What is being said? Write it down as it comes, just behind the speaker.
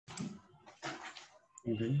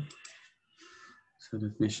Okay. So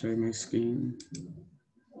let me share my screen.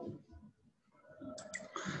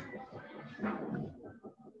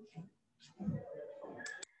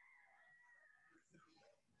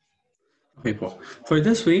 Okay po. For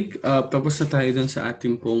this week, tapos na tayo dun sa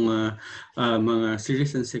ating pong mga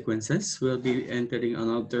series and sequences. We'll be entering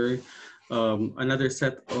another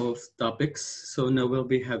set of topics. So now we'll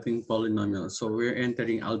be having polynomials. So we're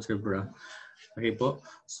entering algebra. Okay po.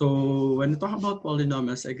 So when we talk about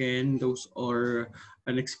polynomials, again, those are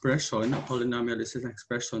an expression. A polynomial is an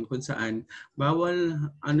expression kung saan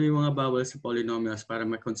ano yung mga bawal sa polynomials para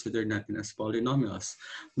ma-consider natin as polynomials.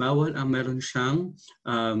 Bawal ang meron siyang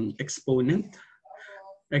exponent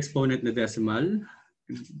na decimal,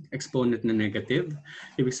 exponent na negative.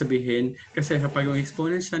 Ibig sabihin, kasi kapag yung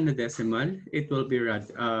exponent siya na decimal, it will be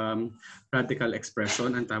radical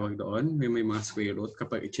expression ang tawag doon. May mga square root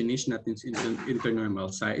kapag i-change natin into normal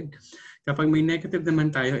side. Kapag may negative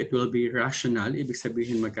naman tayo, it will be rational. Ibig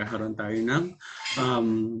sabihin, magkakaroon tayo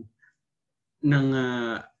ng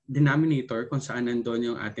denominator kung saan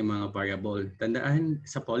nandun yung ating mga variable. Tandaan,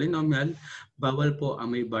 sa polynomial, bawal po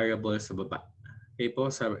ang may variable sa baba. Okay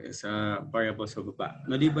po, sa variable sa baba.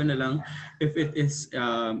 Maliban na lang if it is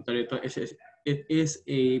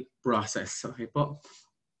a process. Okay po.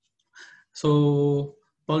 So,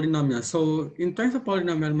 polynomial. So, in terms of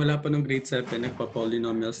polynomial, mula pa ng grade 7,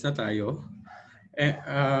 nagpa-polynomials na tayo.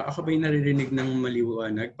 Ako ba'y naririnig ng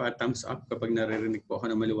maliwanag? Pa-thumbs up kapag naririnig po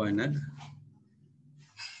ako ng maliwanag.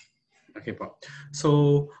 Okay po.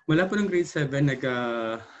 So, mula po ng grade 7,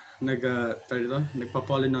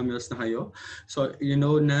 nagpa-polynomials na kayo. So, you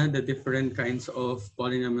know na the different kinds of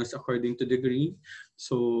polynomials according to degree.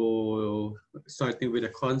 So, starting with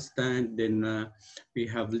a constant, then we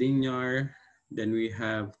have linear, then we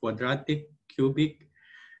have quadratic, cubic,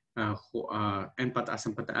 and pataas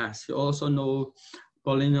ang pataas. You also know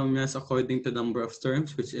polynomials according to number of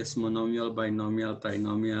terms, which is monomial, binomial,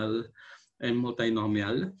 trinomial, and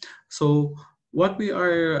multinomial. So what we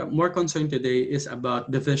are more concerned today is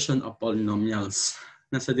about division of polynomials.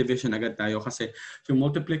 Nasa division agad tayo kasi yung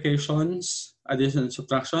multiplications, addition,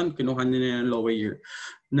 subtraction, kinuha nila yung lower year.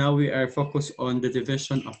 Now we are focused on the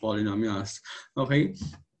division of polynomials. Okay?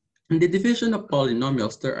 In the division of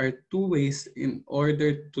polynomials, there are two ways in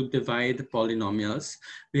order to divide polynomials.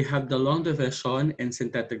 We have the long division and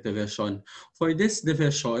synthetic division. For this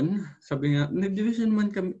division, sabi nga, nag-division man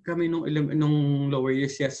kami nung lower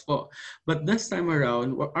years, yes po. But this time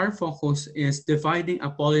around, our focus is dividing a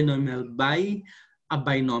polynomial by a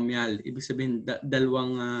binomial. Ibig sabihin,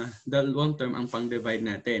 dalawang term ang pang-divide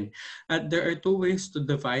natin. There are two ways to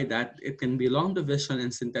divide that. It can be long division and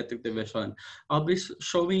synthetic division. I'll be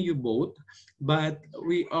showing you both, but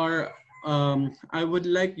I would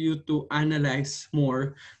like you to analyze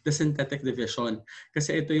more the synthetic division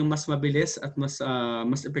kasi ito yung mas mabilis at mas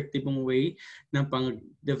epektibong way ng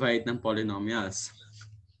pang-divide ng polynomials.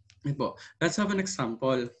 Okay po. Let's have an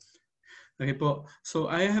example. Okay po. So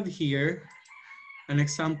I have here an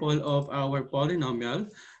example of our polynomial,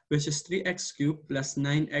 which is 3x cubed plus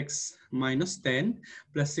 9x minus 10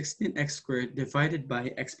 plus 16x squared divided by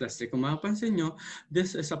x plus 3. Kung mapapansin nyo,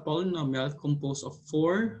 this is a polynomial composed of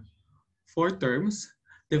four terms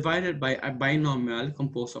divided by a binomial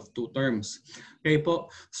composed of 2 terms. Okay po.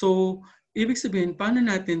 So, ibig sabihin, paano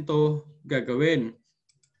natin to gagawin?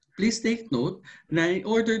 Please take note na in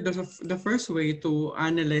order the first way to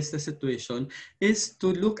analyze the situation is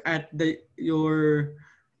to look at your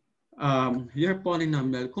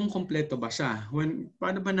polynomial kung kompleto ba siya.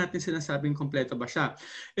 Paano ba natin sinasabing kompleto ba siya?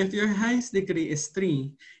 If your highest degree is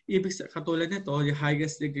 3, katulad nito, your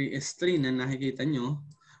highest degree is 3 na nakikita nyo,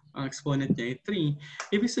 ang exponent niya ay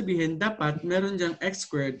 3, ibig sabihin dapat meron diyang x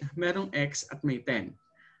squared, merong x at may 10.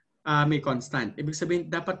 May constant. Ibig sabihin,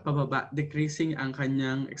 dapat pababa, decreasing ang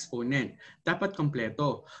kanyang exponent. Dapat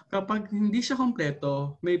kompleto. Kapag hindi siya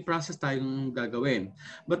kompleto, may process tayong gagawin.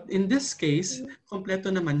 But in this case,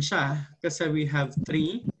 kompleto naman siya kasi we have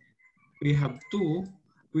 3, we have 2,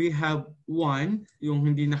 we have 1, yung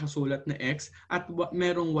hindi nakasulat na x, at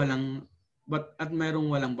merong walang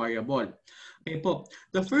variable. Okay po.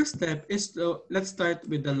 The first step is let's start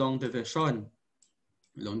with the long division.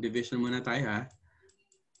 Long division muna tayo ha.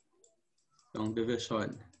 Long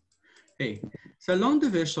division. Okay. So long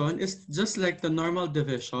division is just like the normal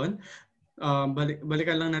division.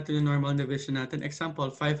 Balikan lang natin yung normal division natin.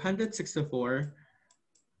 Example, 564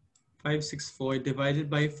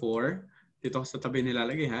 divided by 4. Dito sa tabi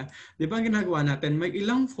nilalagay ha. Di ba ginagawa natin? May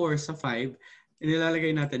ilang 4 sa 5.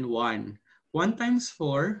 Nilalagay natin 1. 1 times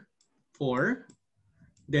 4, 4.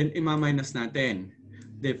 Then ima-minus natin.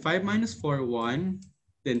 Then 5 minus 4, 1.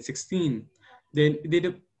 Then 16. Then,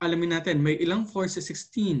 alamin natin, may ilang 4 sa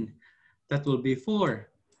 16? That will be 4.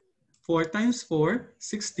 4 times 4,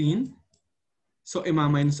 16. So,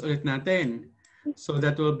 ima-minus ulit natin. So,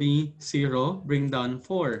 that will be 0, bring down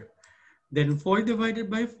 4. Then, 4 divided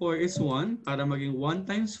by 4 is 1. Para maging 1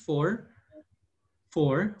 times 4,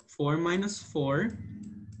 4. 4 minus 4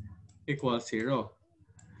 equals 0.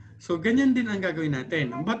 So, ganyan din ang gagawin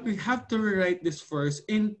natin. But we have to rewrite this first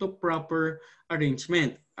into proper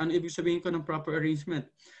arrangement. Ano ibig sabihin ko ng proper arrangement?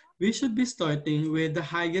 We should be starting with the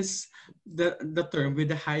highest, the term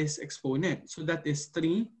with the highest exponent. So, that is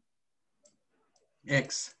 3x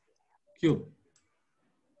cubed.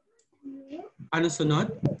 Ano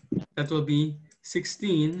sunod? That will be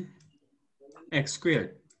 16x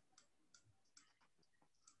squared.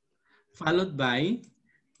 Followed by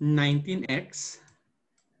 19x.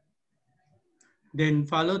 Then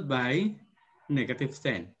followed by negative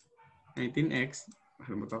 10. 19x,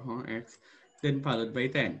 x, then followed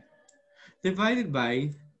by 10. Divided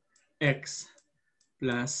by x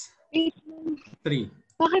plus 3.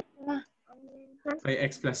 Bakit na? By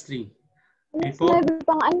x plus 3. Okay po?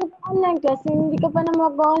 Pang ano pa online class? Hindi ka pa na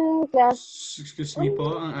mag-online class. Excuse me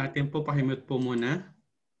po, ang atin po, pakimute po muna.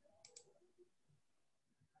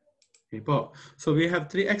 Okay po. So we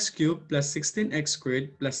have 3x cubed plus 16x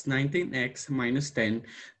squared plus 19x minus 10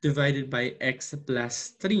 divided by x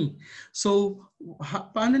plus 3. So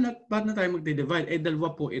paano tayo magdi-divide?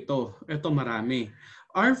 Dalawa po ito. Ito marami.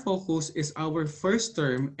 Our focus is our first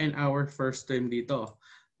term and our first term dito.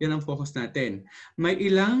 Yan ang focus natin. May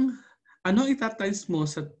ilang, ano itatimes mo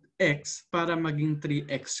sa x para maging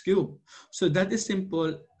 3x cubed? So that is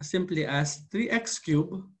simply as 3x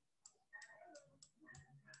cubed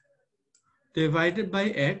divided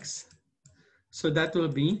by x, so that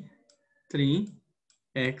will be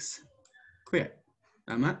 3x squared.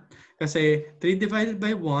 Tama? Kasi 3 divided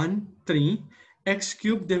by 1, 3. X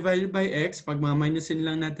cubed divided by x, pag maminusin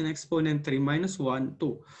lang natin exponent, 3 minus 1,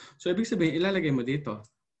 2. So, ibig sabihin, ilalagay mo dito,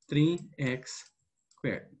 3x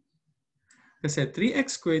squared. Kasi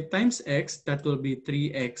 3x squared times x, that will be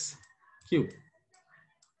 3x cubed.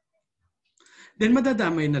 Then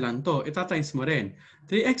madadamay na lang to. Ita-times mo rin.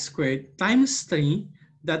 3x squared times 3,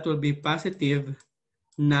 that will be positive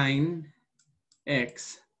 9x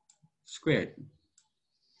squared.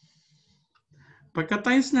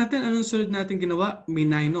 Pagka-times natin, anong sunod natin ginawa? May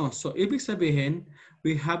 9, no? So, ibig sabihin,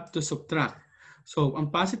 we have to subtract. So, ang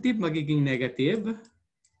positive magiging negative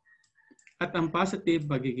at ang positive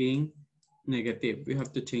magiging negative. We have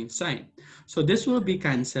to change sign. So, this will be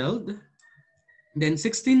canceled. Then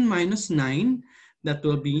 16 minus 9, that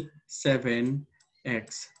will be 7x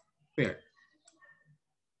squared.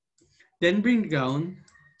 Then bring down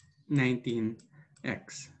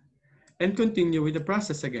 19x. And continue with the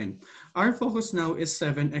process again. Our focus now is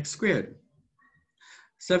 7x squared.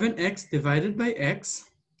 7x divided by x,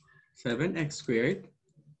 7x squared,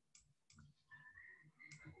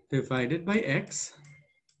 divided by x.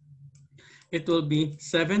 It will be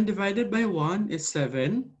 7 divided by 1 is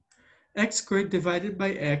 7. X squared divided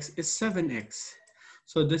by x is 7x.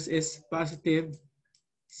 So this is positive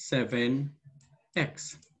 7x.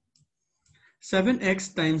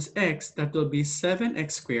 7x times x, that will be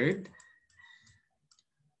 7x squared.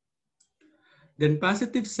 Then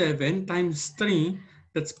positive 7 times 3,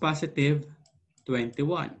 that's positive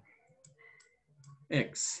 21x.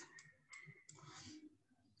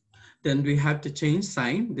 Then we have to change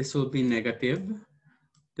sign. This will be negative.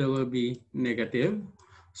 There will be negative.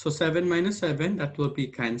 So 7 minus 7, that will be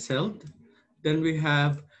canceled. Then we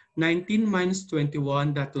have 19 minus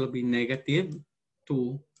 21, that will be negative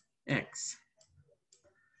 2x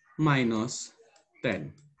minus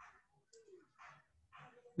 10.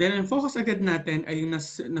 Then ang focus agad natin ay yung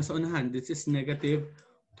nasa unahan. This is negative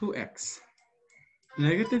 2x.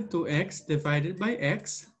 Negative 2x divided by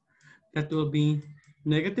x, that will be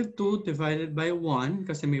negative 2 divided by 1,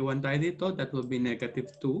 kasi may 1 tayo dito, that will be negative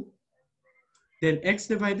 2. Then x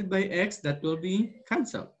divided by x, that will be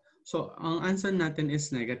cancelled. So, ang answer natin is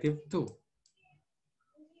negative 2.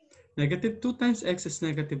 Negative 2 times x is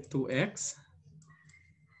negative 2x.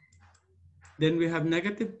 Then we have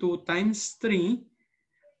negative 2 times 3,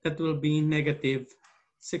 that will be negative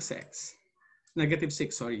 6x. Negative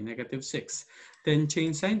 6, sorry, negative 6. Then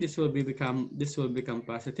change sign, this will become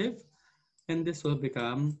positive, and this will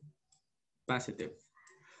become positive.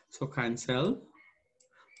 So cancel.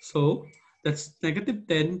 So that's negative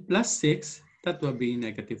 10 plus 6, that will be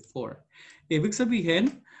negative 4. Ibig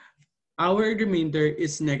sabihin, our remainder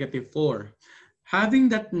is negative 4. Having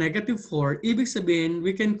that negative 4, ibig sabihin,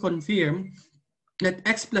 we can confirm that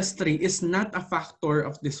x plus 3 is not a factor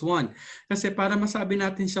of this one. Kasi para masabi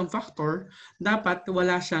natin siyang factor, dapat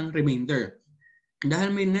wala siyang remainder.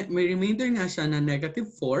 Dahil may remainder nga siya na negative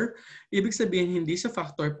 4, ibig sabihin hindi siya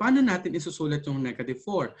factor, paano natin isusulat yung negative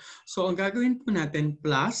 4? So ang gagawin po natin,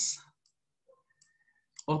 plus,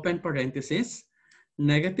 open parenthesis,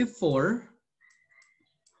 negative 4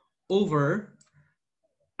 over,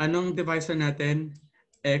 anong divisor natin?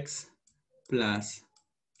 X plus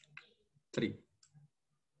 3.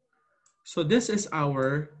 So this is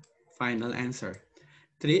our final answer.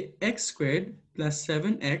 3x squared plus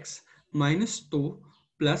 7x minus 2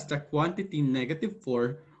 plus the quantity negative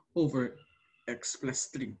 4 over x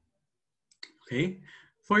plus 3. Okay?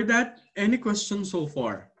 For that, any questions so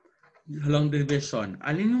far? Along division,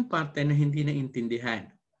 alin yung parte na hindi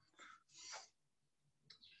naintindihan?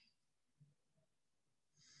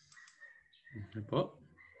 Okay po.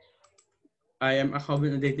 I am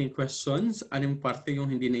accommodating questions. Anong parte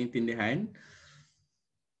yung hindi naintindihan?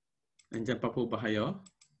 Nandiyan pa po ba kayo?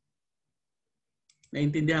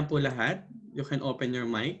 Naintindihan po lahat? You can open your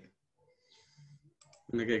mic.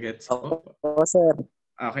 Nagigets po? Opo, sir.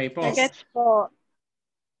 Okay po. Gets po.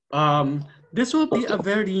 This will be a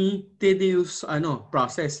very tedious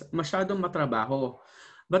process. Masyadong matrabaho.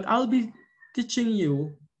 But I'll be teaching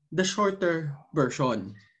you the shorter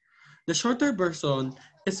version. The shorter version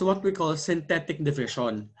is what we call synthetic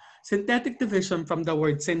division. Synthetic division from the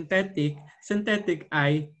word synthetic. Synthetic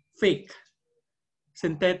ay fake.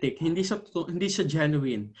 Synthetic, hindi siya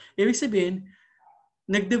genuine. Ibig sabihin,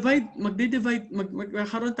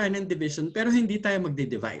 magkakaroon tayo ng division pero hindi tayo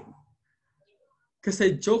magdi-divide.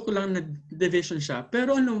 Kasi joke lang na division siya,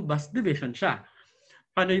 pero ano ba division siya?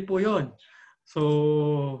 Paano po 'yon? So,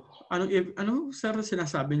 ano sir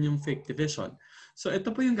sinasabi niyong fake division? So,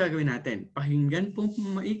 ito po yung gagawin natin. Pakinggan po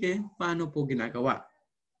maigi paano po ginagawa.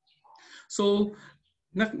 So,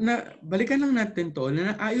 balikan lang natin to,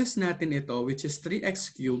 na naayos natin ito, which is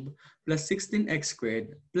 3x cubed plus 16x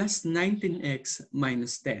squared plus 19x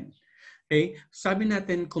minus 10. Okay? Sabi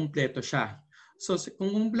natin, kompleto siya. So,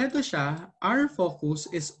 kung kompleto siya, our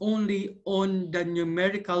focus is only on the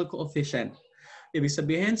numerical coefficient. Ibig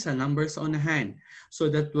sabihin, sa numbers on hand.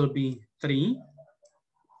 So, that will be 3,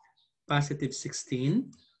 positive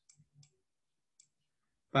 16,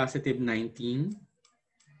 positive 19,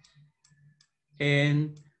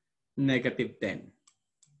 and negative 10.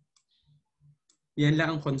 Yan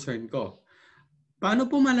lang ang concern ko. Paano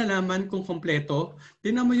po malalaman kung kompleto?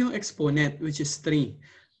 Tingnan mo yung exponent, which is 3.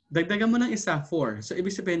 Dagdagan mo ng isa, 4. So,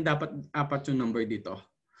 ibig sabihin, dapat 4 yung number dito.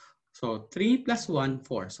 So, 3 plus 1,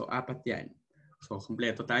 4. So, 4 yan. So,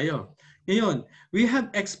 kompleto tayo. Ngayon, we have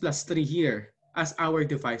x plus 3 here as our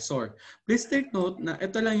divisor. Please take note na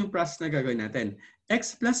ito lang yung process na gagawin natin.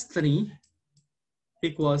 X plus 3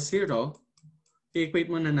 equals 0.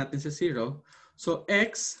 I-equate muna natin sa 0. So,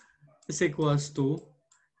 x is equals to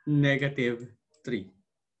negative 3.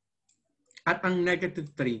 At ang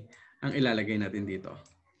negative 3 ang ilalagay natin dito.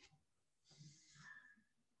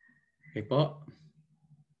 Okay po.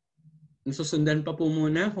 Nasusundan pa po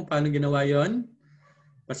muna kung paano ginawa yon.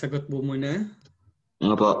 Pasagot po muna.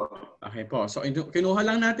 Nga po. Okay po. So, kinuha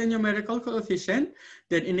lang natin yung numerical coefficient,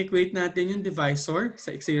 then inequate natin yung divisor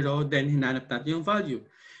sa x0, then hinanap natin yung value.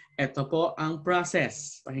 Ito po ang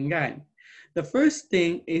process. Pakinggan. The first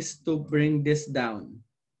thing is to bring this down.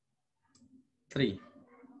 3.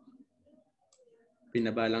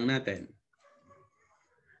 Pinaba lang natin.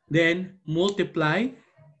 Then, multiply.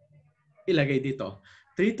 Ilagay dito.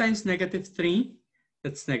 3 times negative 3,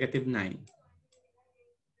 that's negative 9.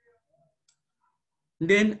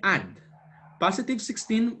 Then add. Positive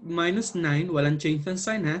 16 minus 9, walang change ng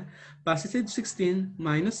sign ha. Positive 16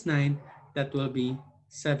 minus 9, that will be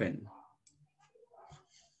 7.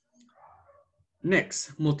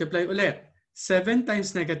 Next, multiply ulit. 7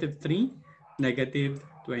 times negative 3, negative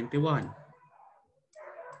 21.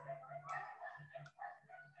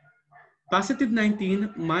 Positive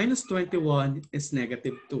 19 minus 21 is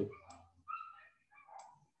negative 2.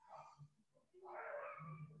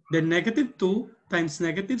 Then negative 2 times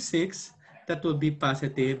negative 6, that will be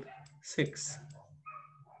positive 6.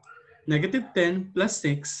 Negative 10 plus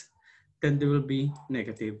 6, then there will be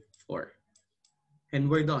negative 4. And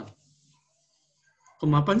we're done.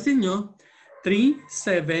 Kung mapansin nyo, 3,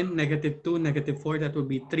 7, negative 2, negative 4, that will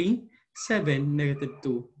be 3, 7, negative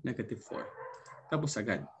 2, negative 4. Tapos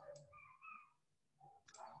agad.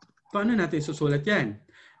 Paano natin susulat yan?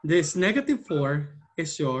 This negative 4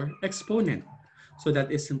 is your exponent. So that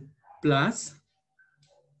is plus,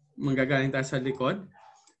 manggagaling tayo sa likod,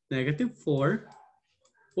 negative 4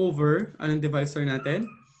 over, anong divisor natin?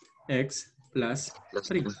 X plus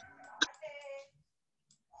 3.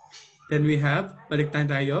 Then we have, balik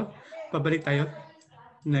tayo. Pabalik tayo.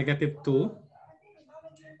 Negative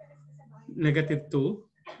 2. Negative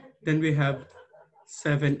 2. Then we have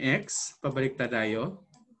 7x. Pabalik tayo.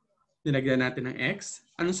 Nilagyan natin ng x.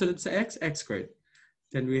 Anong sunod sa x? X squared.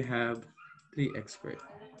 Then we have 3x squared.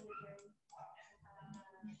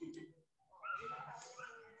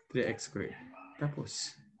 3x squared.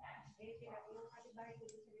 Tapos,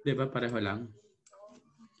 di ba pareho lang?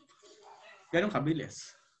 Ganun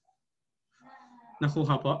kabilis.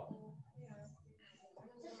 Nakuha po?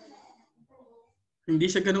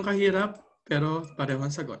 Hindi siya ganun kahirap, pero pareho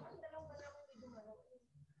ang sagot.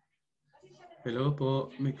 Hello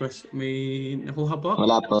po. May nakuha po?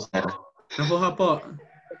 Wala po, sir. Nakuha po.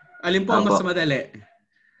 Alin po ang mas madali?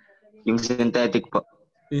 Yung synthetic po.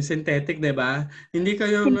 Yung synthetic, 'di ba? Hindi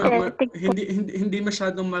kayo hindi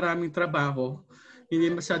masyadong maraming trabaho.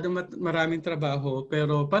 Hindi masyadong maraming trabaho,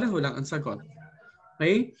 pero pareho lang ang sagot.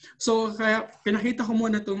 Okay? So kaya pinakita ko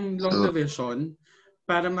muna itong long division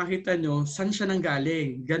para makita nyo saan siya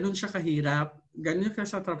nanggaling. Ganun siya kahirap, ganun siya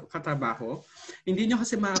sa katrabaho. Hindi nyo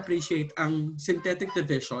kasi ma-appreciate ang synthetic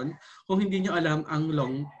division kung hindi nyo alam ang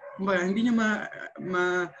long. Hindi nyo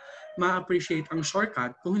ma-appreciate ang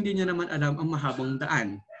shortcut kung hindi nyo naman alam ang mahabang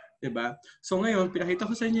daan. Diba? So ngayon, pinakita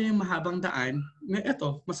ko sa inyo yung mahabang daan.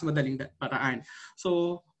 Ito, mas madaling paraan.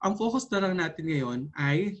 So, ang focus na lang natin ngayon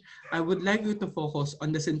ay, I would like you to focus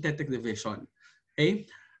on the synthetic division. Okay?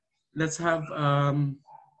 Let's have,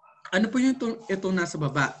 ano po yung itong nasa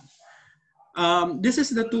baba? This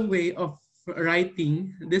is the two way of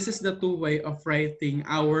writing. This is the two way of writing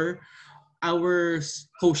our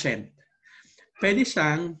quotient. Pwede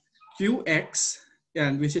siyang qx,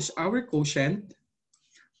 yan, which is our quotient,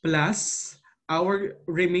 plus our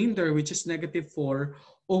remainder, which is negative 4,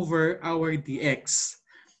 over our dx,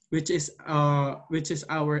 which is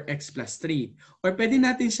our x plus 3. Or pwede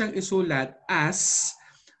natin siyang isulat as,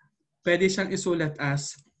 3x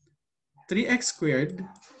squared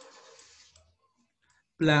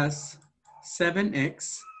plus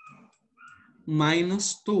 7x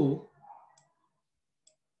minus 2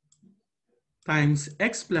 times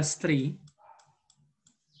x plus 3,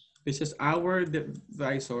 which is our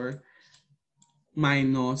divisor,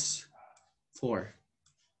 minus 4.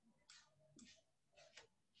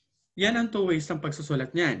 Yan ang two ways ng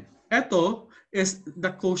pagsusulat niyan. Ito is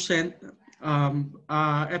the quotient.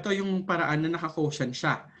 Ito yung paraan na naka-quotient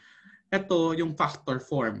siya. Ito yung factor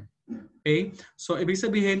form. Okay? So, ibig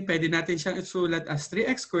sabihin, pwede natin siyang isulat as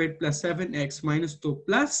 3x squared plus 7x minus 2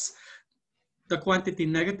 plus the quantity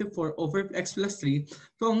negative 4 over x plus 3.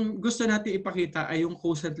 Kung gusto natin ipakita ay yung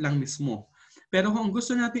quotient lang mismo. Pero kung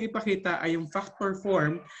gusto natin ipakita ay yung factor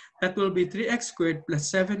form, that will be 3x squared plus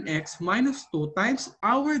 7x minus 2 times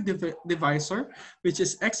our divisor, which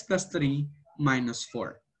is x plus 3 minus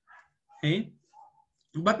 4. Okay?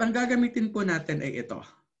 But ang gagamitin po natin ay ito.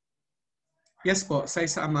 Yes po, sa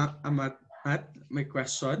Amat, may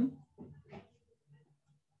question?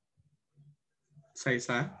 Sa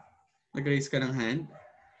nag-raise ka ng hand.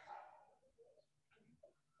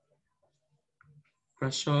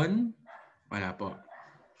 Question? Wala po.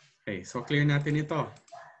 Okay, so clear natin ito.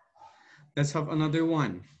 Let's have another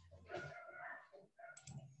one.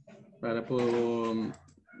 Para po,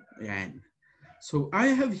 ayan. So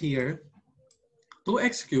I have here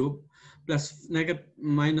 2x cubed plus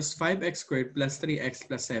minus 5x squared plus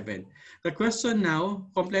 3x plus 7. The question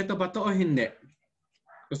now, kompleto ba to o hindi?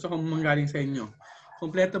 Gusto kong manggaling sa inyo.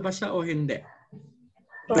 Kompleto ba siya o hindi?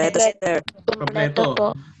 Kompleto, sir. Kompleto.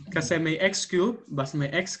 Kasi may x cubed, bas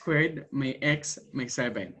may x squared, may x, may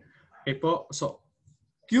 7. Okay po? So,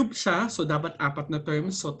 cube siya. So, dapat 4 na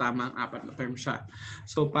terms. So, tama ang 4 na terms siya.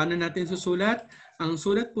 So, paano natin susulat? Ang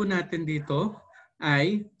sulat po natin dito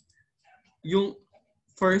ay yung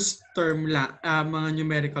first term lang, mga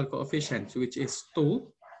numerical coefficients, which is 2,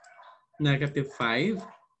 negative 5,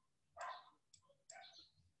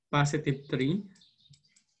 positive 3,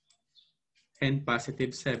 and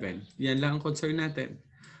positive 7. Yan lang ang concern natin.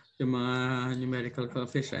 Yung mga numerical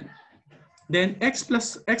coefficient. Then x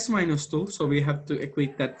plus x minus 2. So we have to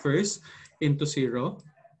equate that first into 0.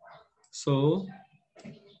 So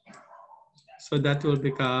that will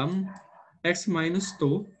become x minus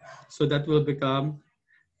 2. So that will become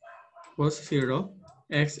equals 0.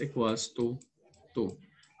 X equals to 2.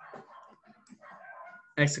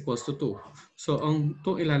 X equals to 2. So ang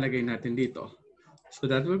 2 ilalagay natin dito. So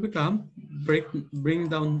that will become,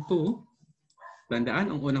 bring down 2.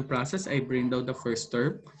 Tandaan, ang unang process ay bring down the first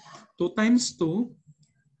term. 2 times 2,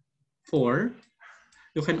 4.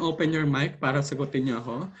 You can open your mic para sagutin niyo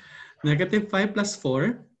ako. Negative 5 plus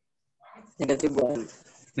 4. Negative 1.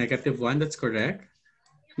 Negative 1, that's correct.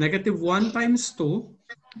 Negative 1 times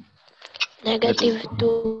 2. Negative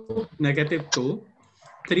 2. Negative 2.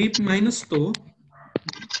 3 minus 2.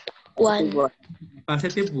 1.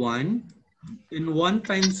 Positive 1. And 1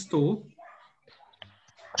 times 2.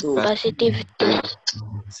 2. Positive 2.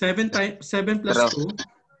 7 plus 2.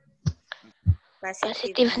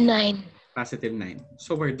 Positive 9. Positive 9.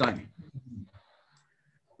 So we're done.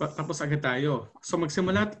 Tapos agad tayo. So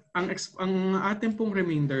magsimula, ang ating pong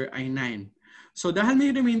remainder ay 9. So dahil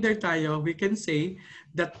may remainder tayo, we can say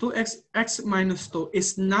that 2x minus 2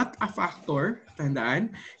 is not a factor.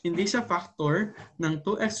 Tandaan, hindi siya factor ng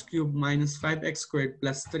 2x cubed minus 5x squared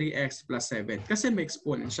plus 3x plus 7. Kasi may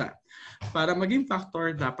exponent siya. Para maging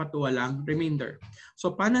factor, dapat walang remainder.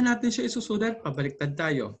 So paano natin siya isusulat? Pabaliktad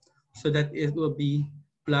tayo. So that it will be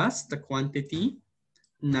plus the quantity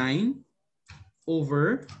 9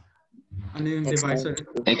 over, ano yung divisor?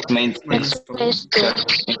 X minus 2.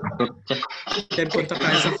 Then punta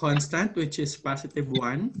tayo sa constant, which is positive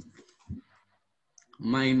 1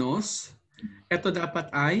 minus, ito dapat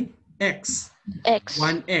ay x. X.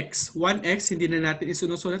 1x. 1x, hindi na natin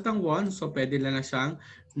isunusulat ang 1, so pwede lang na siyang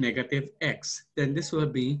negative x. Then this will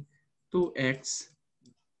be 2x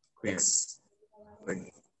squared.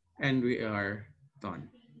 And we are done.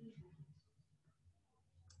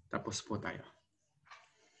 Tapos po tayo.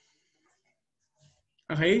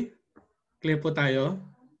 Okay? Clear po tayo?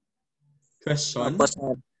 Question? Opo,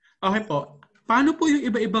 sir. Okay po. Paano po yung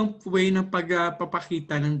iba-ibang way ng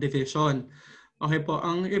pagpapakita ng division? Okay po.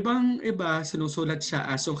 Ang iba, sinusulat siya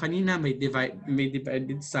as, so kanina may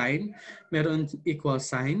divided sign, meron equal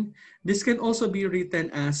sign. This can also be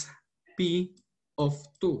written as P of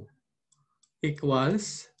 2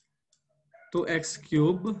 equals 2x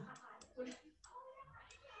cubed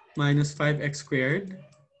minus 5x squared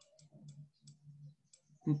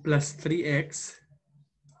plus 3x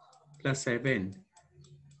plus 7.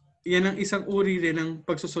 Yan ang isang uri rin ng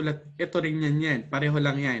pagsusulat. Ito rin yan. Pareho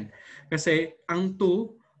lang yan. Kasi ang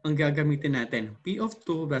 2 ang gagamitin natin. P of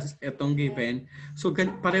 2 versus itong given. So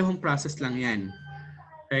parehong process lang yan.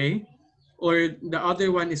 Okay? Or the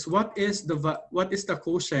other one is what is the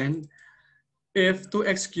quotient if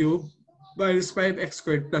 2x cubed minus 5x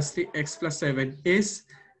squared plus 3x plus 7 is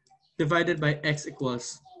divided by x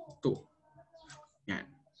equals 2. Yan.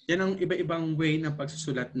 Yan ang iba-ibang way ng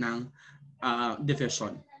pagsusulat ng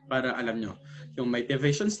division. Para alam nyo. Yung may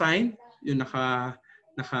division sign, yung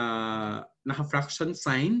naka-fraction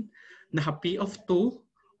sign, naka P of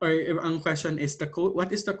 2, or ang question is,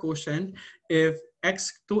 what is the quotient if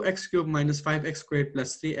 2x cubed minus 5x squared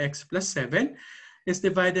plus 3x plus 7 is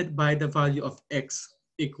divided by the value of x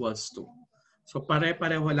equals 2. So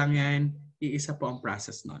pare-pareho lang yan. Iisa po ang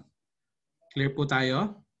process nun. Clear po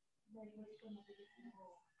tayo?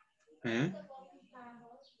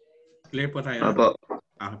 Clear po tayo? Opo.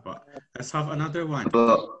 Okay po. Let's have another one.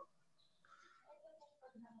 Opo.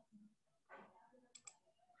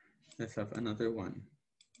 Let's have another one.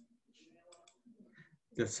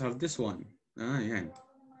 Let's have this one. Yan.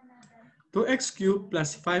 2x cubed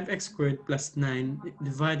plus 5x squared plus 9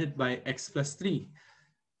 divided by x plus 3.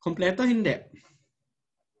 Kompleto, hindi?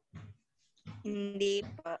 Hindi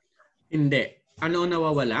pa. Hindi. Ano ang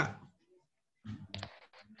nawawala?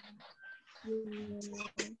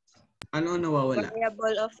 Ano ang nawawala?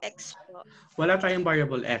 Variable of x po. Wala tayong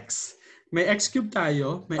variable x. May x cubed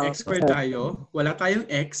tayo, may x squared tayo, wala tayong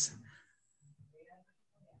x,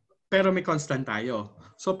 pero may constant tayo.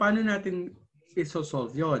 So, paano natin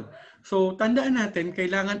isosolve yon? So, tandaan natin,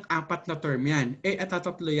 kailangan 4 na term yan. At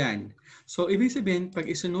 3 yan. So, ibig sabihin, pag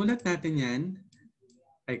isinulat natin yan,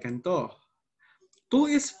 ay ganito.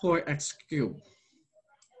 2 is 4x cubed.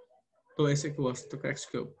 2 is equals to x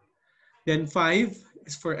cubed. Then 5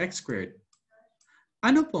 is for x squared.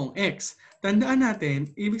 Ano pong x? Tandaan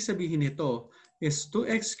natin, ibig sabihin nito is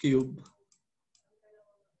 2x cubed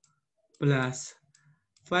plus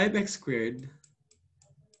 5x squared.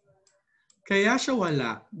 Kaya siya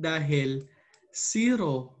wala dahil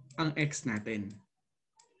 0 ang x natin.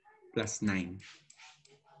 Plus 9.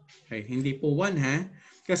 Okay, hindi po 1 ha.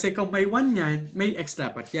 Kasi kung may 1 yan, may x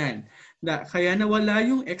dapat yan. Kaya nawala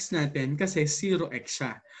yung x natin kasi 0x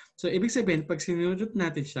siya. So, ibig sabihin, pag sinunod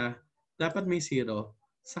natin siya, dapat may 0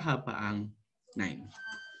 sa hapaang 9.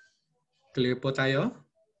 Clear po tayo?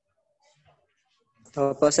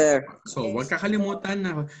 Opo, sir. So, huwag kakalimutan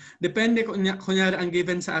na depende kunyari ang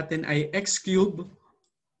given sa atin ay x cubed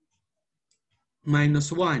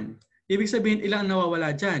minus 1. Ibig sabihin, ilang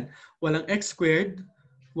nawawala dyan? Walang x squared,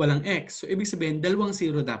 walang x. So, ibig sabihin, 2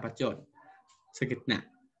 0 dapat yon sa gitna.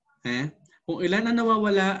 Kung ilan ang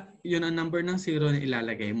nawawala, yun ang number ng 0 na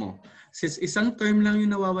ilalagay mo. Since isang term lang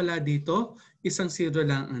yung nawawala dito, isang 0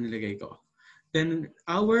 lang ang nilagay ko. Then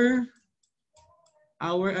our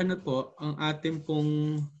ano po, ang ating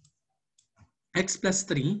pong x plus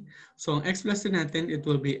 3. So ang x plus 3 natin, it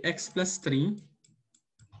will be x plus 3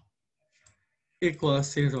 equals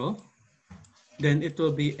 0. Then it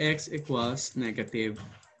will be x equals negative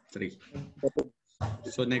 3.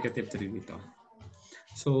 So negative 3 dito.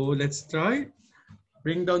 So let's try.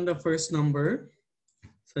 Bring down the first number.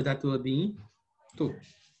 So that will be 2.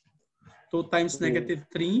 2 times negative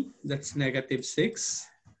 3, that's negative 6.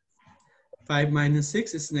 5 minus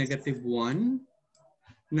 6 is negative 1.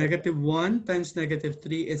 Negative 1 times negative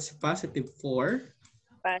 3 is positive 4.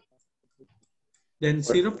 Then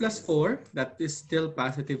 0 plus 4, that is still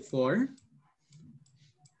positive 4.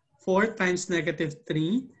 4 times negative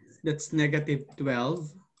 3, that's negative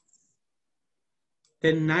 12.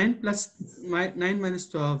 Then 9 minus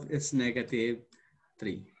 12 is negative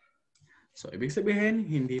 3. So, ibig sabihin,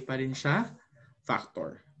 hindi pa rin siya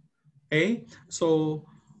factor. Okay? So,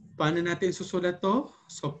 paano natin susulat to?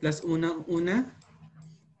 So, plus unang-una,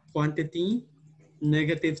 quantity,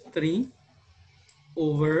 negative 3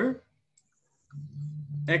 over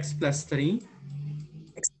x plus 3.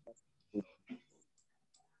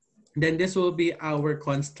 Then this will be our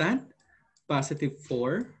constant, positive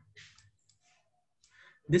 4.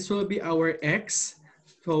 This will be our x.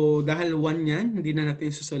 So dahil 1 yan, hindi na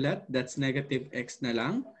natin susulat. That's negative x na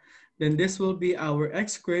lang. Then this will be our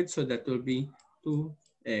x squared. So that will be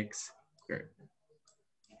 2x squared.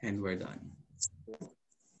 And we're done.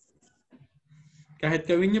 Kahit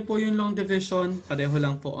gawin niyo po yung long division, pareho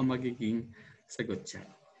lang po ang magiging sagot siya.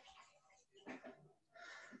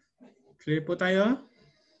 Clear po tayo?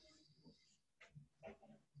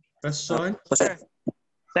 Question? Sir.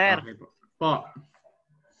 Sir. Okay po. Po.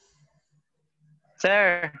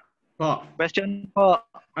 Sir. Po. Question po.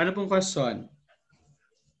 Ano pong question?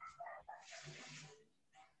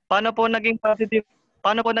 Paano po naging positive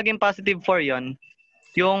 4 yon?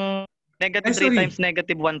 Yung negative 3 times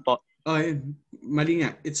negative 1 po. Oh, mali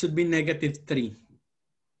nga. It should be negative 3.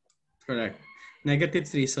 Correct. Negative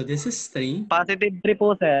 3. So this is 3. Positive 3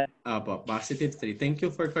 po, sir. Apo, positive 3. Thank you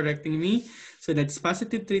for correcting me. So that's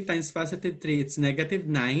positive 3 times positive 3. It's negative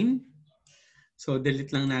 9. So delete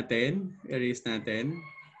lang natin. Erase natin.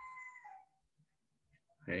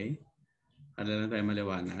 Okay. Para lang tayo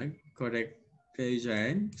maliwanag. Correct kayo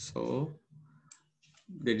dyan. So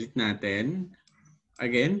delete natin.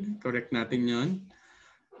 Again, correct natin yon.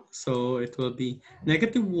 So it will be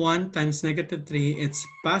negative 1 times negative 3. It's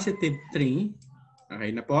positive 3.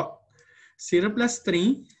 Okay na po. 0 plus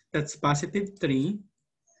 3. That's positive 3.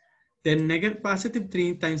 Then positive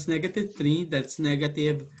 3 times negative 3. That's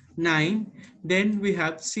negative 9. Then we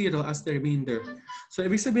have 0 as the remainder. So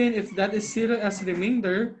ibig sabihin, if that is 0 as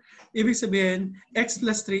remainder, ibig sabihin, x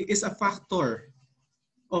plus 3 is a factor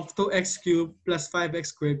of 2x cubed plus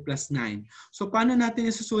 5x squared plus 9. So paano natin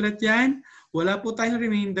isusulat yan? Wala po tayong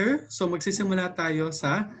remainder. So magsisimula tayo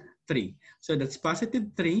sa 3. So that's positive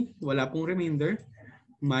 3. Wala pong remainder.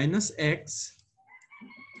 Minus x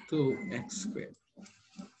 2x squared.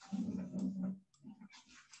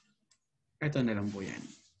 Ito na lang po yan.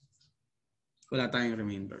 Wala tayong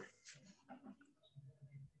remainder.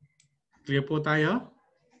 Clear po tayo?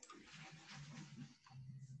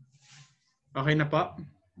 Okay na po?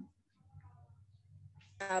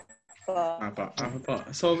 Apo.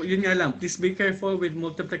 So, yun nga lang. Please be careful with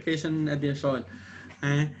multiplication and addition.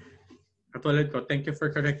 Katulad ko, thank you for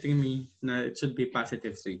correcting me na it should be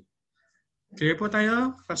positive 3. Clear po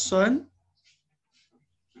tayo? Question?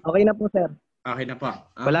 Okay na po, sir. Okay na po.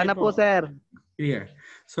 Okay Wala na po, sir. Clear.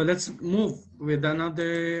 So, let's move with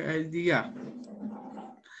another idea.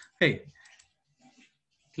 Okay.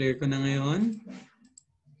 Clear ko na ngayon.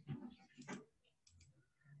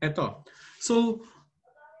 Ito. So,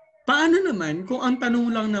 paano naman kung ang tanong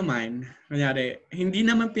lang naman, kunyari, hindi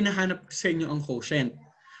naman pinahanap sa inyo ang quotient.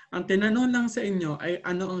 Ang tinanong lang sa inyo ay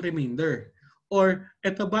ano ang remainder? Or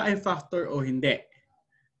ito ba ay factor o hindi?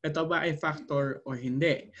 Ito ba ay factor o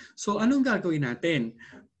hindi? So anong gagawin natin?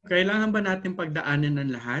 Kailangan ba natin pagdaanan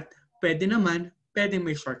ng lahat? Pwede naman, pwede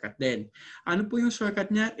may shortcut din. Ano po yung shortcut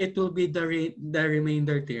niya? It will be the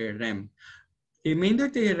remainder theorem. The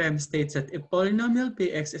remainder theorem states that if polynomial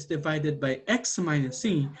px is divided by x minus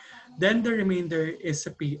c, then the remainder is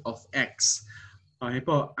p of x. Okay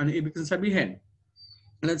po, ano ibig sabihin?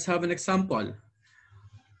 Let's have an example.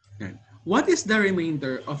 What is the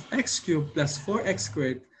remainder of x cubed plus 4x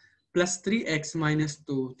squared plus 3x minus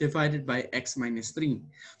 2 divided by x minus 3?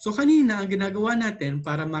 So kanina, ang ginagawa natin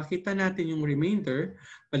para makita natin yung remainder,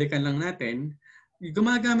 balikan lang natin,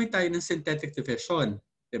 gumagamit tayo ng synthetic division.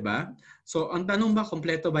 Diba? So ang tanong ba,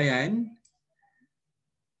 kompleto ba yan?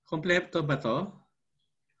 Kompleto ba to?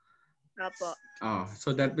 Opo.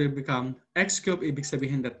 So that will become x cubed. Ibig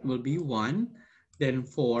sabihin that will be 1. Then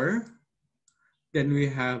 4. Then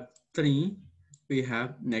we have 3. We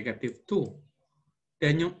have negative 2.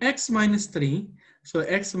 Then yung x minus 3. So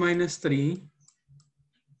x minus 3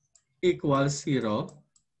 equals 0.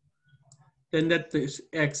 Then that is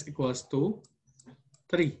x equals to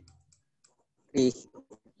 3. 3.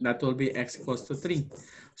 That will be x equals to 3.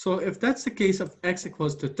 So if that's the case of x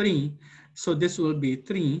equals to 3, so this will be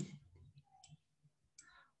 3.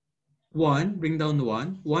 1, bring down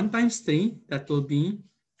 1. 1 times 3, that will be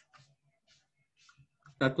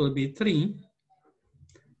 3.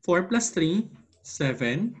 4 plus 3,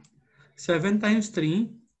 7. 7 times 3,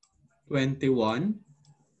 21.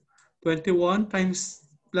 21 times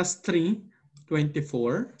plus 3,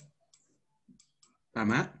 24.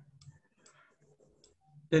 Tama?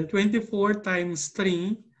 Then 24 times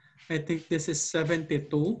 3, I think this is 72.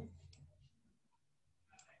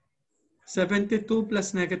 72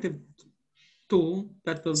 plus negative 2,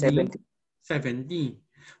 that will be 70.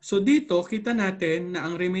 So dito, kita natin na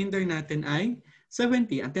ang remainder natin ay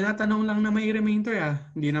 70. Ang tinatanong lang na may remainder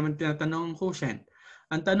hindi naman tinatanong ang quotient.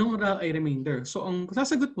 Ang tanong raw ay remainder. So ang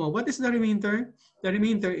sasagot mo, what is the remainder? The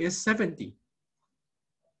remainder is 70.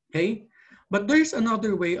 Okay? But there's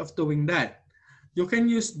another way of doing that. You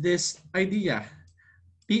can use this idea,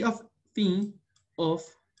 P of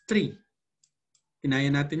 3.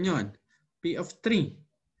 Kinaya natin yon. P of 3.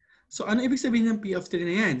 So ano ibig sabihin ng P of 3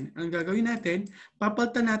 na yan? Ang gagawin natin,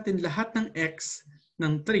 papalitan natin lahat ng x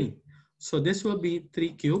ng 3. So this will be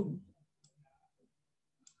 3 cubed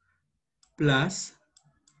plus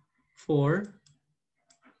 4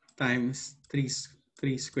 times 3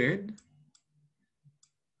 squared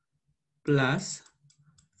plus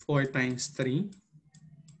 4 times 3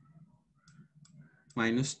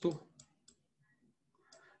 minus 2.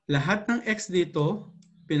 Lahat ng x dito,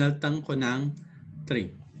 pinalitan ko ng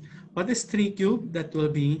 3. What is 3 cubed? That will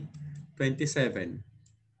be 27.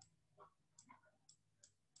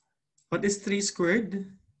 What is 3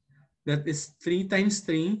 squared? That is 3 times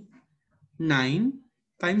 3, 9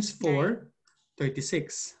 times 4,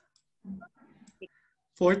 36.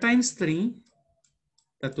 4 times 3,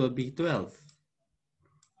 that will be 12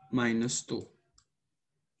 minus 2.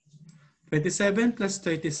 27 plus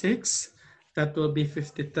 36, that will be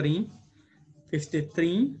 53.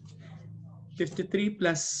 53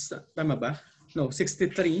 plus, tama ba? No,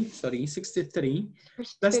 63, sorry, 63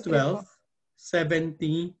 plus 12,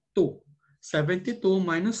 72. 72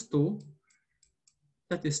 minus 2,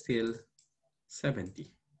 that is still 70.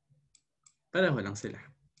 Pareho lang sila.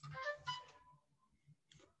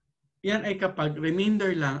 Yan ay kapag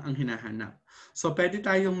remainder lang ang hinahanap. So pwede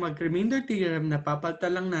tayong mag-remainder theorem na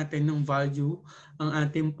papalitan lang natin ng value ang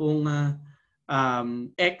ating pong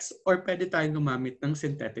x, or pwede tayong gumamit ng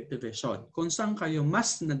synthetic division kung saan kayo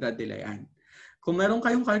mas nadadelayan. Kung meron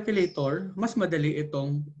kayong calculator, mas madali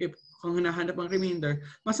itong, kung hinahanap ang remainder,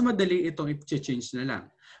 mas madali itong i-change na lang.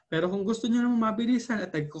 Pero kung gusto niyo naman mabilisan at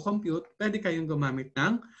nagko-compute, pwede kayong gumamit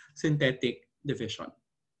ng synthetic division.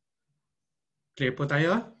 Clear po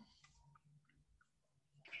tayo?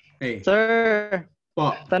 Hey. Sir,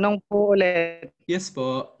 Po. tanong po ulit. Yes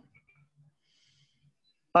po.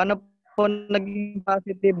 Paano po naging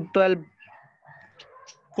positive 12?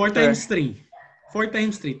 4 times 3. 4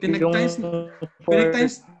 times 3.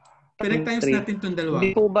 Pinag-times natin itong dalawa.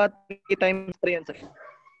 Hindi po ba 3 times 3 yan, sir?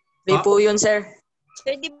 Hindi po yun, sir.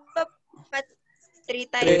 Sir, di ba 3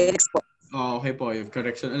 times? 3x po. Oh, okay po. Yung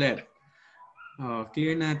correction ulit.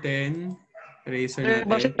 Clear natin. Eraser Sir,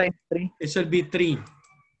 ba siya natin. times 3? It should be 3.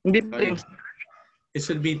 Hindi Okay. times. It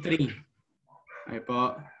should be 3. Okay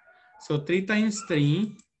po. So 3 times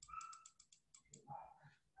 3.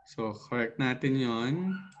 So correct natin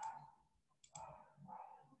yon.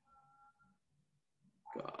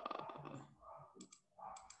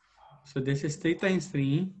 So this is 3 times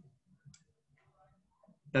 3.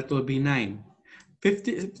 That will be 9.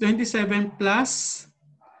 27 plus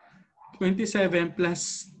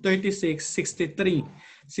 36, 63.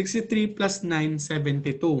 63 plus 9,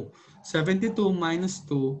 72. 72 minus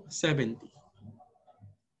 2, 70.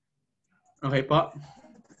 Okay po?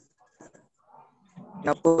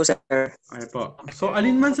 Yeah po, sir. Okay po. So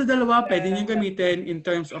alin man sa dalawa, pwede nyo gamitin in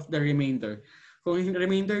terms of the remainder. Kung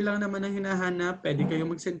remainder lang naman ang hinahanap, pwede kayong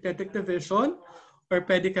mag-synthetic division or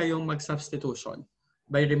pwede kayong mag-substitution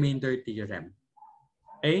by remainder theorem.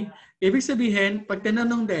 Okay? Ibig sabihin, pag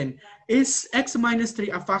tinanong din, is x minus 3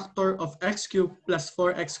 a factor of x cubed plus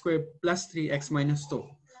 4x squared plus 3x minus 2?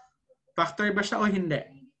 Factor ba siya o hindi?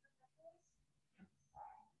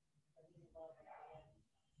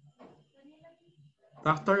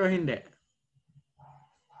 Factor o hindi?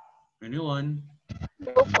 Anyone?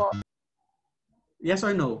 No po. Yes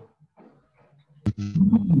or no?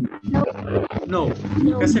 No.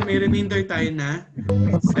 No. Kasi may remainder tayo na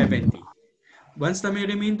 70. Once na may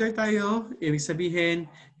remainder tayo, ibig sabihin,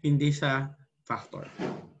 hindi siya factor.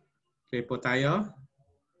 Okay po tayo?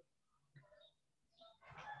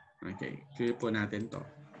 Okay, clear po natin to.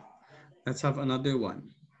 Let's have another one.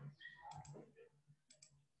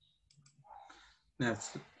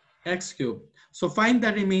 That's x cubed. So find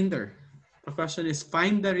the remainder. The question is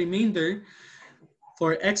find the remainder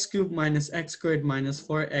for x cubed minus x squared minus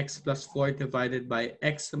 4x plus 4 divided by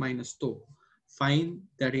x minus 2. Find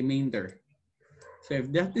the remainder. So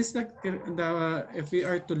if that is if we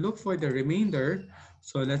are to look for the remainder,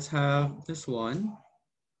 so let's have this one.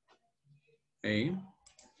 Okay.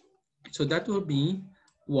 So that will be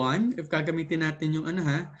 1. If gagamitin natin yung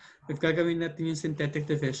if gagawin natin yung synthetic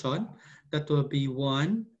division, that will be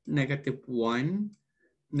 1, negative 1,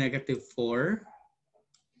 negative 4,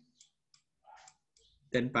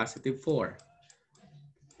 then positive 4.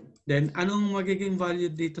 Then anong magiging value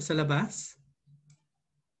dito sa labas?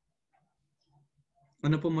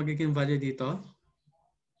 Ano po magiging value dito?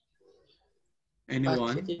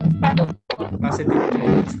 Anyone? Positive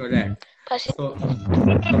 2. That's correct. So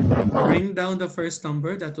bring down the first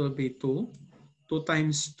number. That will be 2. 2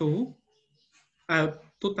 times 2.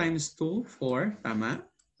 2 times 2, 4. Tama.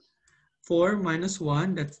 4 minus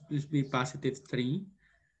 1, that will be positive 3.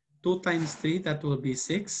 2 times 3, that will be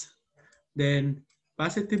 6. Then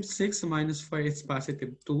positive 6 minus 4 is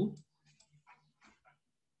positive 2.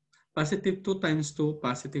 Positive 2 times 2,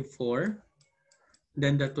 positive 4.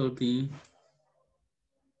 Then that will be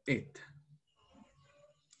 8.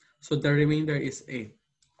 So the remainder is 8.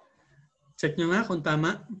 Check nyo nga kung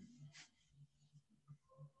tama.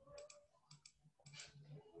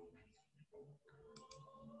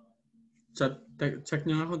 Check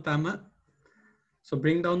nyo nga kung tama. So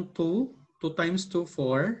bring down 2. 2 times 2,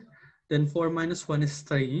 4. Then 4 minus 1 is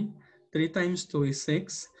 3. 3 times 2 is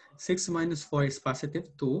 6. 6 minus 4 is positive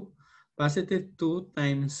 2. Positive 2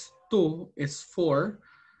 times 2 is 4.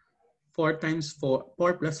 4 times 4,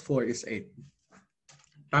 4 plus 4 is 8.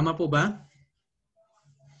 Tama po ba?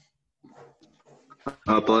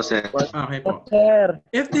 Opo, sir. Okay po.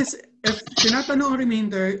 If tinatanong ang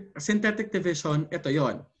remainder, synthetic division, ito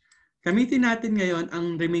yon. Gamitin natin ngayon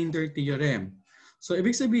ang remainder theorem. So,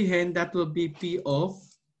 ibig sabihin, that will be P of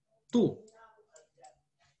 2.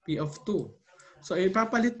 P of 2. So,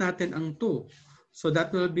 ipapalit natin ang 2. So,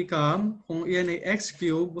 that will become, kung iyan ay x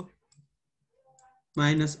cubed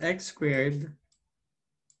minus x squared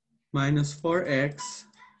minus 4x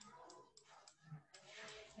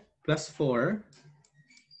plus 4.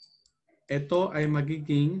 Ito ay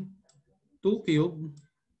magiging 2 cubed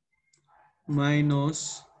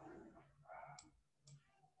minus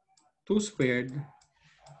 2 squared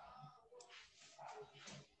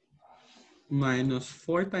minus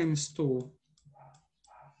 4 times 2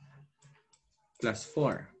 plus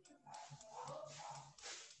 4.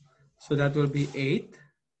 So that will be 8.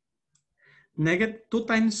 Negative 2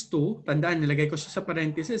 times 2, tandaan, nilagay ko siya sa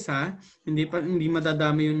parenthesis ha. Hindi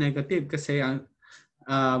madadami yung negative kasi ang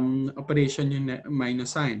operation yung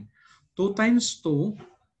minus sign. 2 times 2,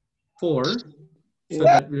 4. So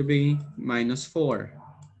that will be minus 4.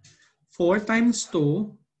 4 times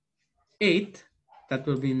 2, 8. That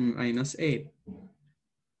will be minus 8.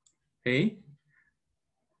 Okay?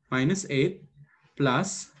 Minus 8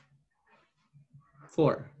 plus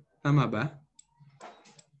 4. Tama ba?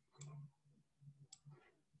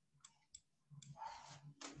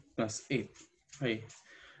 Plus 8. Okay.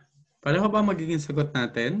 Pareho ba magiging sagot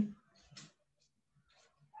natin?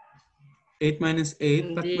 8 minus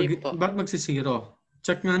 8. Ba't magsisiro?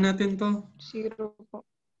 Check nga natin to. 0 po.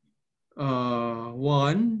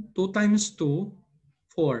 1, 2 times 2,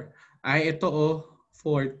 4. Ay, ito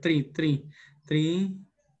 4, 3, 3. 3,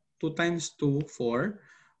 2 times 2, 4.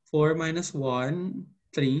 4 minus 1,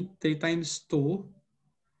 3. 3 times 2,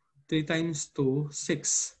 3 times 2,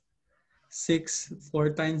 6. 6,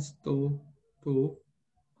 4 times 2, 2.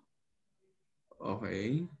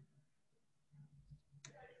 Okay.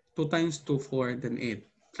 2 times 2, 4, then 8.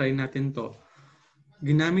 Try natin to.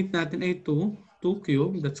 Ginamit natin ay 2. 2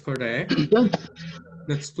 cubed, that's correct.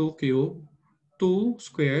 That's 2 cubed. 2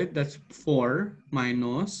 squared, that's 4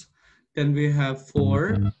 minus. Then we have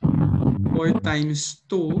 4. 4 times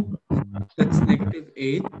 2, that's negative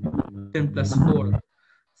 8. Then plus 4.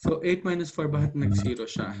 So 8 minus 4, bakit nag-0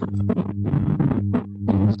 siya?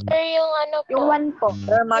 Sir, yung ano po. Yung 1 po.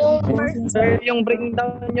 Sir, yung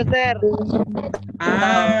breakdown nyo, sir.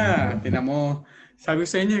 Tinan mo. Sabi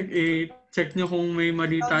sa inyo, check nyo kung may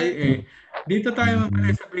mali tayo eh. Dito tayo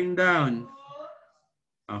mamali sa bring down.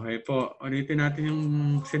 Okay po. Ulitin natin yung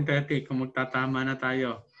synthetic kung magtatama na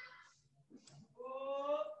tayo.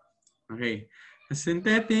 Okay. Sa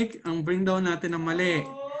synthetic, ang bring down natin ang mali.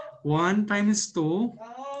 1 times 2.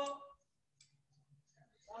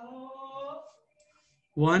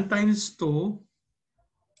 1 times 2.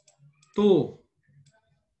 2.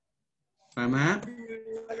 Tama?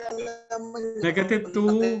 Negative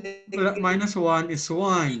 2 minus 1 is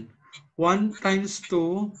 1. 1 times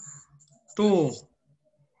 2, 2.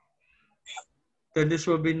 Then this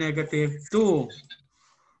will be negative 2.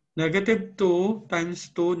 Negative 2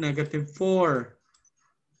 times 2, negative 4.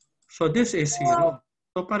 So this is 0.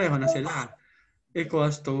 So pareho na sila.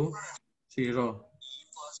 Equals to 0.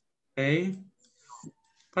 Okay?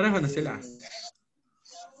 Pareho na sila.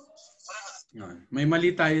 May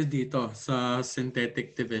mali tayo dito sa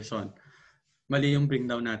synthetic division. Mali yung bring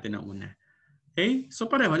down natin na una. Okay?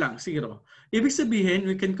 So pareho lang, 0. Ibig sabihin,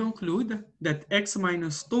 we can conclude that x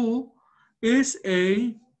minus 2 is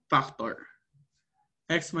a factor.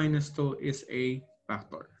 X minus 2 is a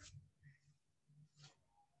factor.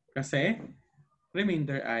 Kasi,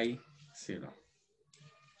 remainder ay 0.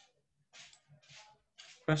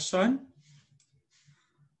 Question?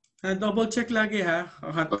 Double check lagi ha.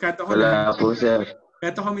 Wala po, sir.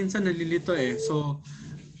 Kahit ako minsan nalilito eh. So,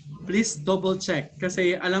 please double check.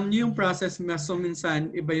 Kasi alam niyo yung process, so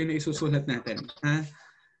minsan iba yun na isusulat natin. Ha?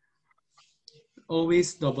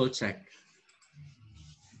 Always double check.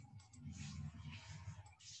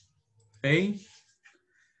 Okay?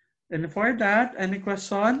 And for that, any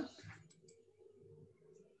question?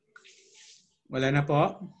 Wala na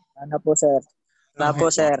po? Wala po, sir. Wala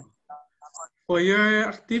po, sir. For your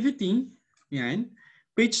activity, yan,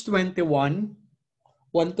 page 21, 1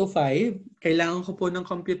 to 5, kailangan ko po ng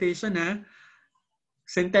computation ha.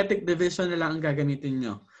 Synthetic division na lang ang gagamitin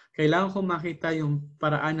nyo. Kailangan ko makita yung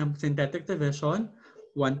paraan ng synthetic division,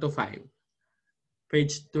 1 to 5.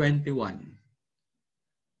 Page 21.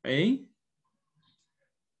 Okay?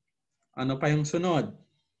 Ano pa yung sunod?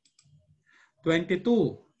 22.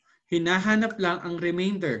 Hinahanap lang ang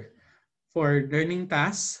remainder for learning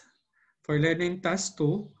task. For learning task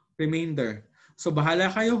 2, remainder. So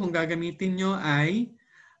bahala kayo kung gagamitin nyo ay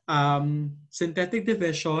synthetic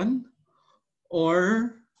division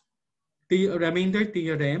or remainder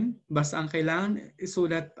theorem. Basta ang kailangan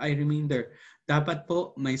isulat ay remainder. Dapat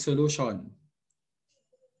po may solution.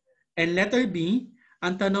 And letter B,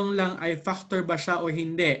 ang tanong lang ay factor ba siya o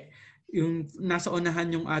hindi. Yung nasa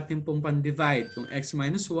unahan yung ating pong pan-divide. Yung x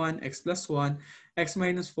minus 1, x plus 1, x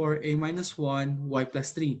minus 4, a minus 1, y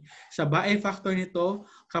plus 3. Siya ba ay factor nito?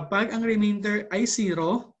 Kapag ang remainder ay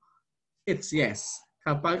 0, it's yes.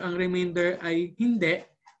 Kapag ang remainder ay hindi,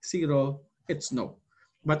 0, it's no.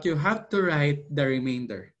 But you have to write the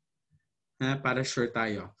remainder. Para sure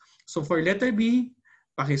tayo. So for letter B,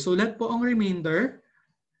 pakisulat po ang remainder,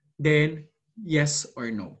 then yes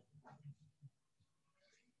or no.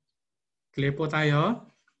 Clear po tayo?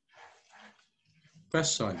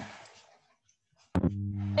 Question.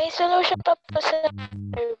 May solution pa po sa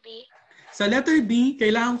letter B. Sa letter B,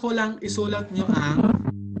 kailangan ko lang isulat nyo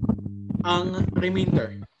ang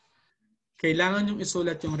remainder. Kailangan nyo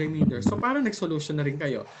isulat yung remainder. So parang nag-solution na rin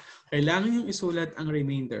kayo. Kailangan nyo isulat ang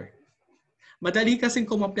remainder. Madali kasing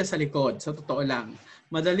kumopya sa likod, sa totoo lang.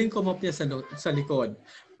 Madaling kumopya sa likod.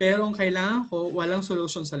 Pero ang kailangan ko, walang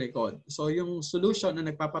solution sa likod. So yung solution na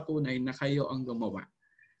nagpapatunay na kayo ang gumawa.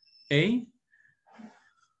 Okay?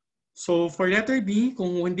 So for letter B,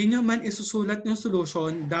 kung hindi nyo man isusulat yung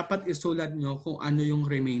solution, dapat isulat nyo kung ano yung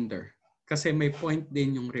remainder. Kasi may point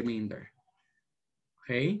din yung remainder.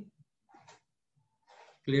 Okay?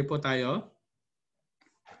 Clear po tayo?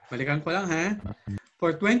 Balikan ko lang ha.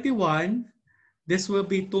 For 21, this will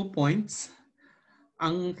be 2 points.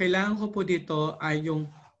 Ang kailangan ko po dito ay yung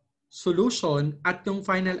solution at yung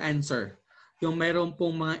final answer. Yung mayroon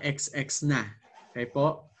pong mga XX na. Okay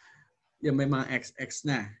po? Yung may mga XX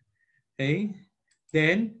na. Okay?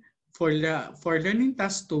 Then, for learning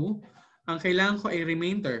task 2, ang kailangan ko ay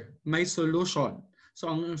remainder. May solution. So,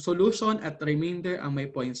 ang solution at remainder ang may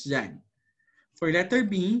points dyan. For letter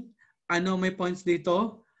B, ano may points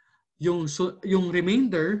dito? Yung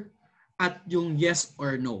remainder at yung yes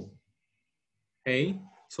or no. Okay?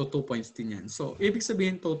 So, 2 points din yan. So, ibig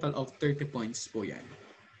sabihin total of 30 points po yan.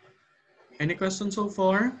 Any questions so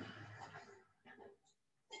far?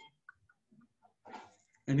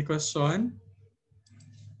 Any question?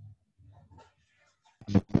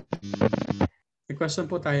 May question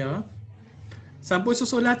po tayo? Saan po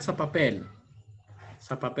susulat? Sa papel.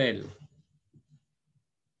 Sa papel.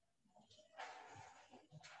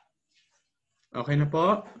 Okay na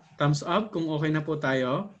po? Thumbs up kung okay na po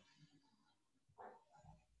tayo.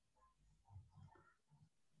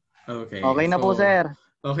 Okay. Okay na po, sir.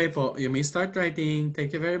 Okay po. You may start writing.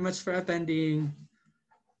 Thank you very much for attending.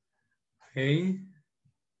 Okay.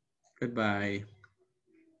 Goodbye.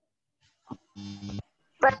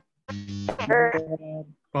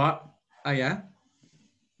 Po? Aya?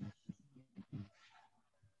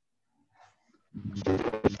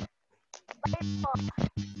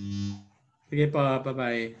 Sige po.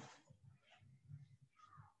 Bye-bye.